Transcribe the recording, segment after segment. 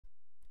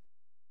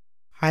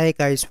Hi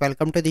guys,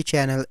 welcome to the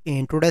channel.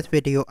 In today's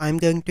video, I'm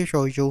going to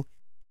show you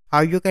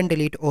how you can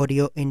delete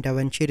audio in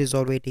Davinci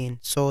Resolve 18.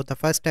 So the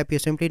first step you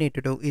simply need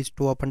to do is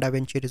to open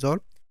Davinci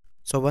Resolve.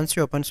 So once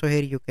you open,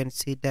 here you can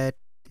see that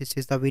this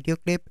is the video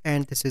clip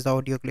and this is the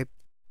audio clip.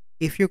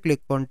 If you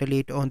click on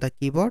delete on the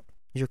keyboard,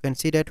 you can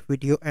see that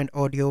video and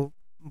audio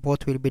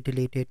both will be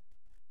deleted.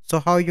 So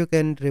how you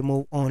can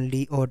remove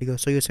only audio?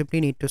 So you simply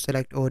need to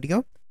select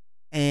audio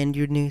and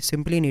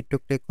simply need to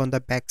click on the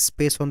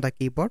backspace on the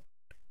keyboard,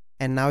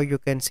 and now you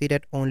can see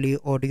that only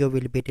audio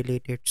will be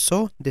deleted.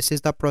 So this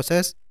is the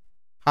process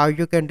how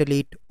you can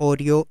delete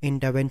audio in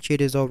Davinci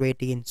Resolve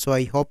 18. So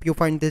I hope you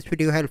find this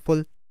video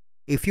helpful.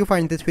 If you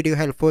find this video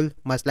helpful,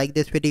 must like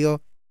this video,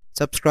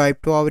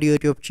 subscribe to our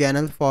YouTube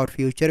channel for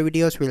future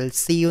videos. We'll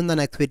see you in the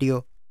next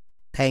video.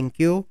 Thank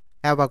you.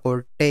 Have a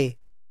good day.